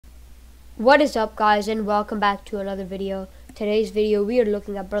What is up, guys, and welcome back to another video. Today's video we are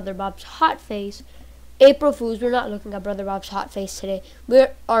looking at Brother Bob's hot face. April Fools, we're not looking at Brother Bob's hot face today. We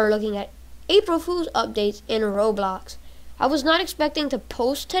are looking at April Fools updates in Roblox. I was not expecting to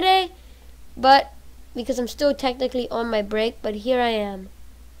post today, but because I'm still technically on my break, but here I am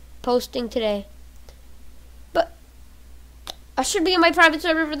posting today. But I should be in my private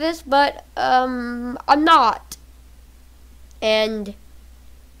server for this, but I'm not. And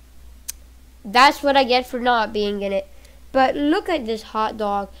that's what I get for not being in it. But look at this hot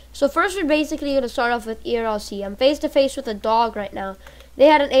dog. So first we're basically going to start off with ERLC. I'm face to face with a dog right now. They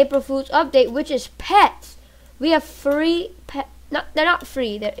had an April Fool's update, which is pets. We have free pet. They're not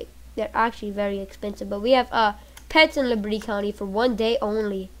free. They're actually very expensive. But we have pets in Liberty County for 1 day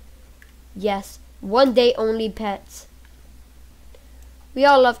only. Yes, 1 day only pets. We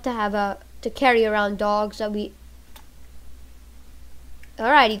all love to have to carry around dogs that we.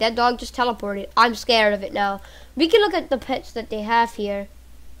 Alrighty, that dog just teleported. I'm scared of it now. We can look at the pets that they have here.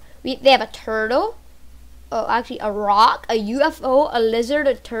 They have a turtle. Oh, actually a rock, a UFO, a lizard,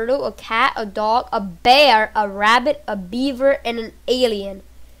 a turtle, a cat, a dog, a bear, a rabbit, a beaver, and an alien.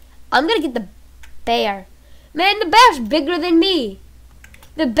 I'm gonna get the bear. Man, the bear's bigger than me.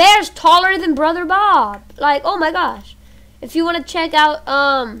 The bear's taller than Brother Bob. Like, oh my gosh. If you want to check out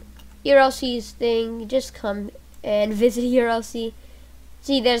ERLC's thing, just come and visit ERLC.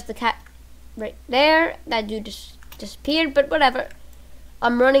 See, there's the cat right there. That dude just disappeared, but whatever.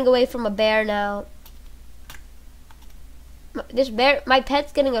 I'm running away from a bear now. This bear, my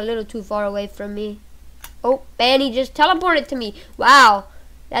pet's getting a little too far away from me. Oh, man, he just teleported to me. Wow,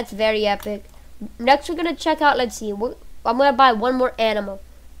 that's very epic. Next, we're going to check out, let's see. I'm going to buy one more animal.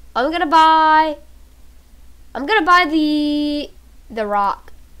 I'm going to buy the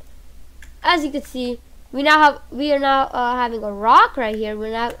rock. As you can see, we are now having a rock right here.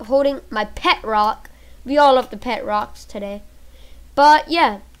 We're now holding my pet rock. We all love the pet rocks today. But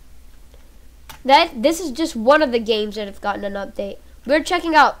yeah, this is just one of the games that have gotten an update. We're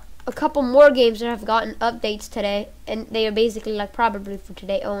checking out a couple more games that have gotten updates today, and they are basically like probably for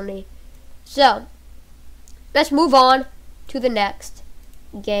today only. So let's move on to the next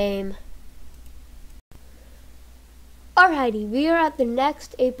game. Alrighty, we are at the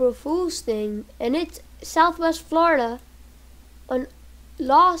next April Fool's thing, and it's Southwest Florida on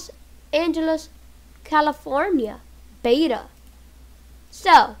Los Angeles, California beta.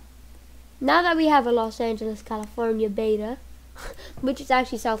 So now that we have a Los Angeles, California beta, which is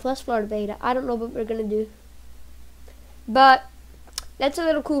actually Southwest Florida beta, I don't know what we're gonna do, but that's a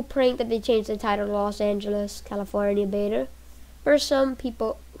little cool prank that they changed the title to Los Angeles, California beta. For some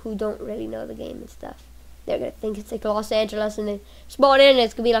people who don't really know the game and stuff, they're gonna think it's like Los Angeles and then spawn in and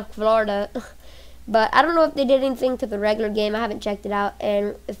it's gonna be like Florida. But I don't know if they did anything to the regular game. I haven't checked it out,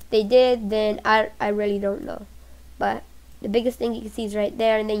 and if they did, then I really don't know. But the biggest thing you can see is right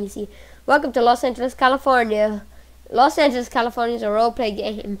there, and then you see, welcome to Los Angeles, California. Los Angeles, California is a roleplay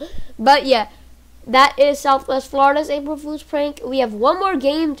game. But yeah, that is Southwest Florida's April Fool's prank. We have one more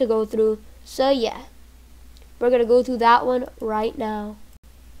game to go through, so yeah, we're gonna go through that one right now.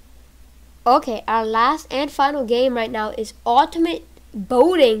 Okay, our last and final game right now is Ultamite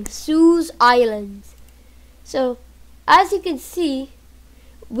Boating Sue's Islands. So as you can see,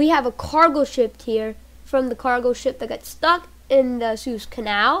 we have a cargo ship here from the cargo ship that got stuck in the Suez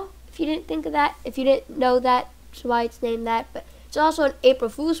Canal. If you didn't think of that, if you didn't know that, that's why it's named that. But it's also an April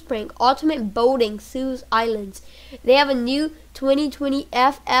Fool's prank, Ultamite Boating Sue's Islands. They have a new 2020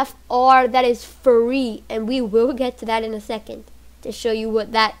 FFR that is free, and we will get to that in a second to show you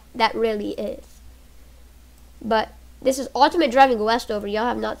what that really is. But this is Ultimate Driving Westover. Y'all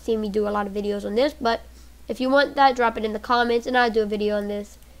have not seen me do a lot of videos on this, but if you want that, drop it in the comments and I'll do a video on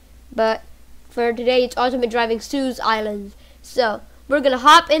this. But for today, it's Ultimate Driving Sue's Islands. So we're gonna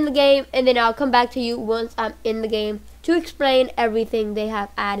hop in the game, and then I'll come back to you once I'm in the game to explain everything they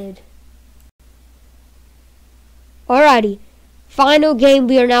have added. Alrighty, final game.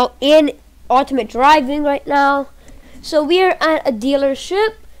 We are now in Ultimate Driving right now. So we are at a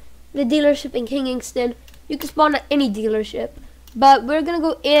dealership, the dealership in Kingston. You can spawn at any dealership, but we're gonna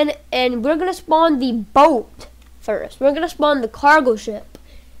go in and we're gonna spawn the boat first. We're gonna spawn the cargo ship.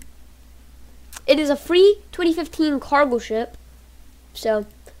 It is a free 2015 cargo ship, so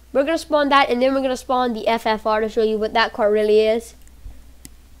we're gonna spawn that, and then we're gonna spawn the FFR to show you what that car really is.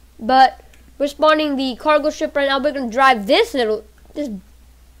 But we're spawning the cargo ship right now. We're gonna drive this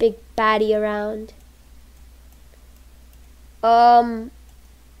big baddie around. Oh,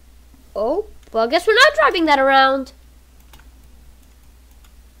 well, I guess we're not driving that around.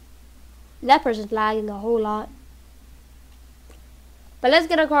 That person's lagging a whole lot. But let's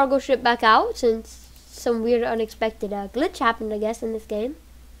get our cargo ship back out since some weird unexpected glitch happened, I guess, in this game.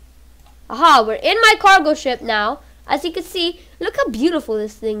 Aha, we're in my cargo ship now. As you can see, look how beautiful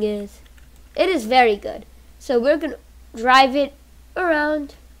this thing is. It is very good. So we're going to drive it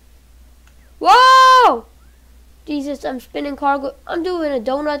around. Whoa! Jesus, I'm spinning cargo. I'm doing a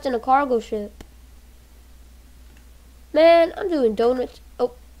donut in a cargo ship. Man, I'm doing donuts.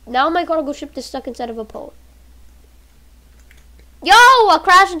 Oh, now my cargo ship is stuck inside of a pole. Yo, I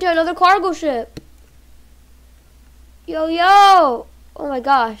crashed into another cargo ship. Yo, yo. Oh my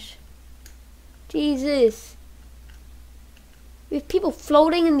gosh. Jesus. We have people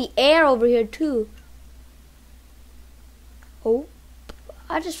floating in the air over here too. Oh,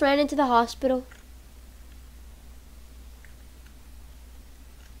 I just ran into the hospital.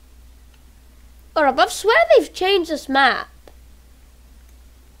 Alright, I swear they've changed this map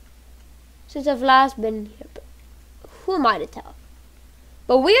since I've last been here. But who am I to tell?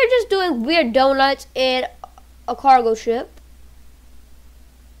 But we are just doing weird donuts in a cargo ship.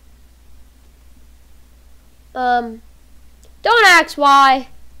 Don't ask why,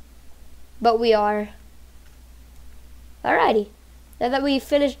 but we are. Alrighty. Now that we've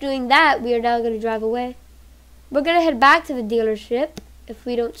finished doing that, we are now going to drive away. We're going to head back to the dealership if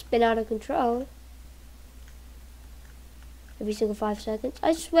we don't spin out of control. Every single 5 seconds.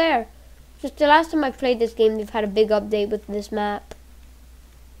 I swear. Just the last time I played this game, they've had a big update with this map.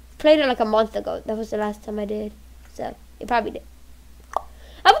 Played it like a month ago. That was the last time I did. So, it probably did.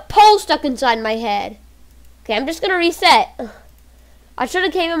 I have a pole stuck inside my head. Okay, I'm just going to reset. I should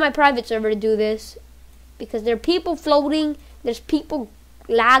have came in my private server to do this. Because there are people floating. There's people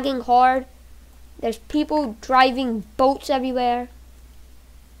lagging hard. There's people driving boats everywhere.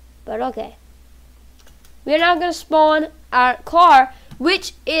 But okay. We are now going to spawn our car,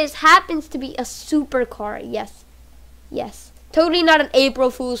 which happens to be a supercar. Yes. Yes. Totally not an April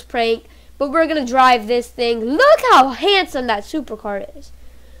Fool's prank. But we're going to drive this thing. Look how handsome that supercar is.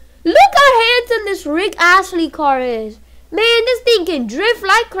 Look how handsome this Rick Astley car is. Man, this thing can drift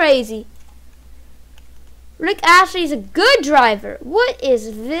like crazy. Rick Astley's a good driver. What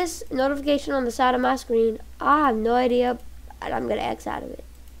is this notification on the side of my screen? I have no idea. I'm going to X out of it.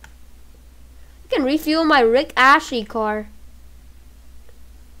 I can refuel my Rick Astley car.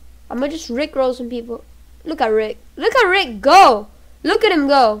 I'm going to just rickroll some people. Look at Rick. Look at Rick go. Look at him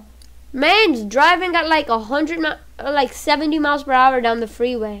go. Man's driving at like 70 miles per hour down the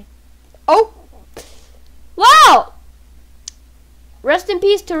freeway. Oh. Wow. Rest in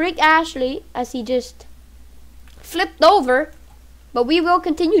peace to Rick Astley as he just flipped over. But we will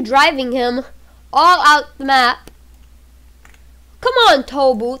continue driving him all out the map. Come on,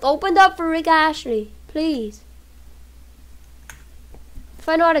 toll booth. Open up for Rick Astley. Please. If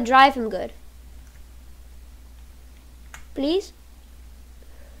I know how to drive him good. Please?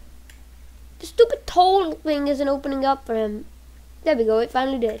 The stupid toll thing isn't opening up for him. There we go. It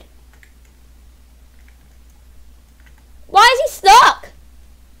finally did. Why is he stuck?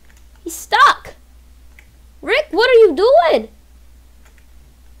 He's stuck. Rick, what are you doing?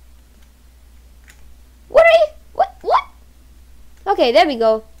 What are you? What? Okay, there we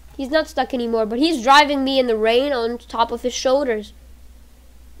go. He's not stuck anymore, but he's driving me in the rain on top of his shoulders.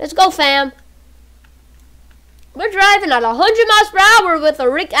 Let's go, fam. We're driving at 100 miles per hour with a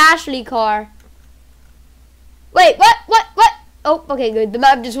Rick Astley car. Wait, what? Oh, okay, good. The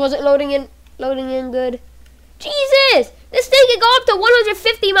map just wasn't loading in good. Jesus! This thing can go up to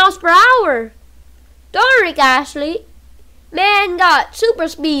 150 miles per hour. Darn, Rick Astley. Man got super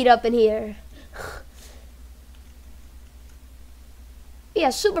speed up in here. He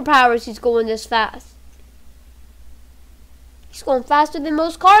has superpowers. He's going this fast. He's going faster than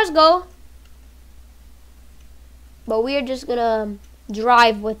most cars go. But we're just gonna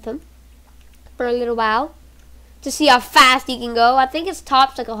drive with him for a little while to see how fast he can go. I think his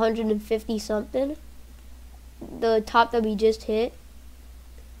top's like 150 something. The top that we just hit.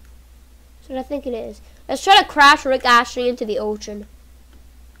 That's what I think it is. Let's try to crash Rick Astley into the ocean.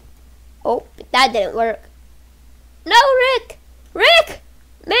 Oh, that didn't work. No, Rick! Rick!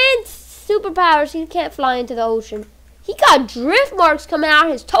 Man, superpowers. He can't fly into the ocean. He got drift marks coming out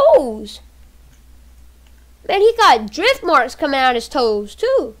his toes. Man, he got drift marks coming out his toes,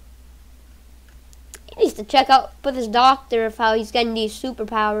 too. He needs to check out with his doctor of how he's getting these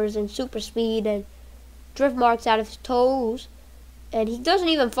superpowers and super speed and drift marks out of his toes. And he doesn't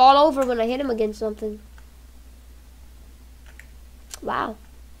even fall over when I hit him against something. Wow.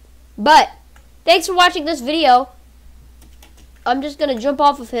 But, thanks for watching this video. I'm just going to jump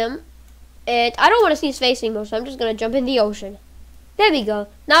off of him. And I don't want to see his face anymore, so I'm just going to jump in the ocean. There we go.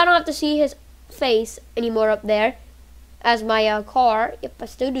 Now I don't have to see his face anymore up there. as my car. Yep, I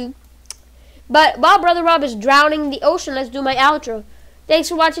still do. But while Brother Rob is drowning in the ocean, let's do my outro. Thanks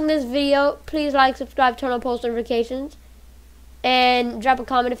for watching this video. Please like, subscribe, turn on post notifications. And drop a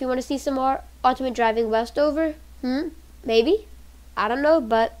comment if you want to see some more Ultimate Driving Westover. Maybe. I don't know,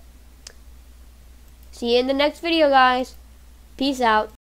 but see you in the next video, guys. Peace out.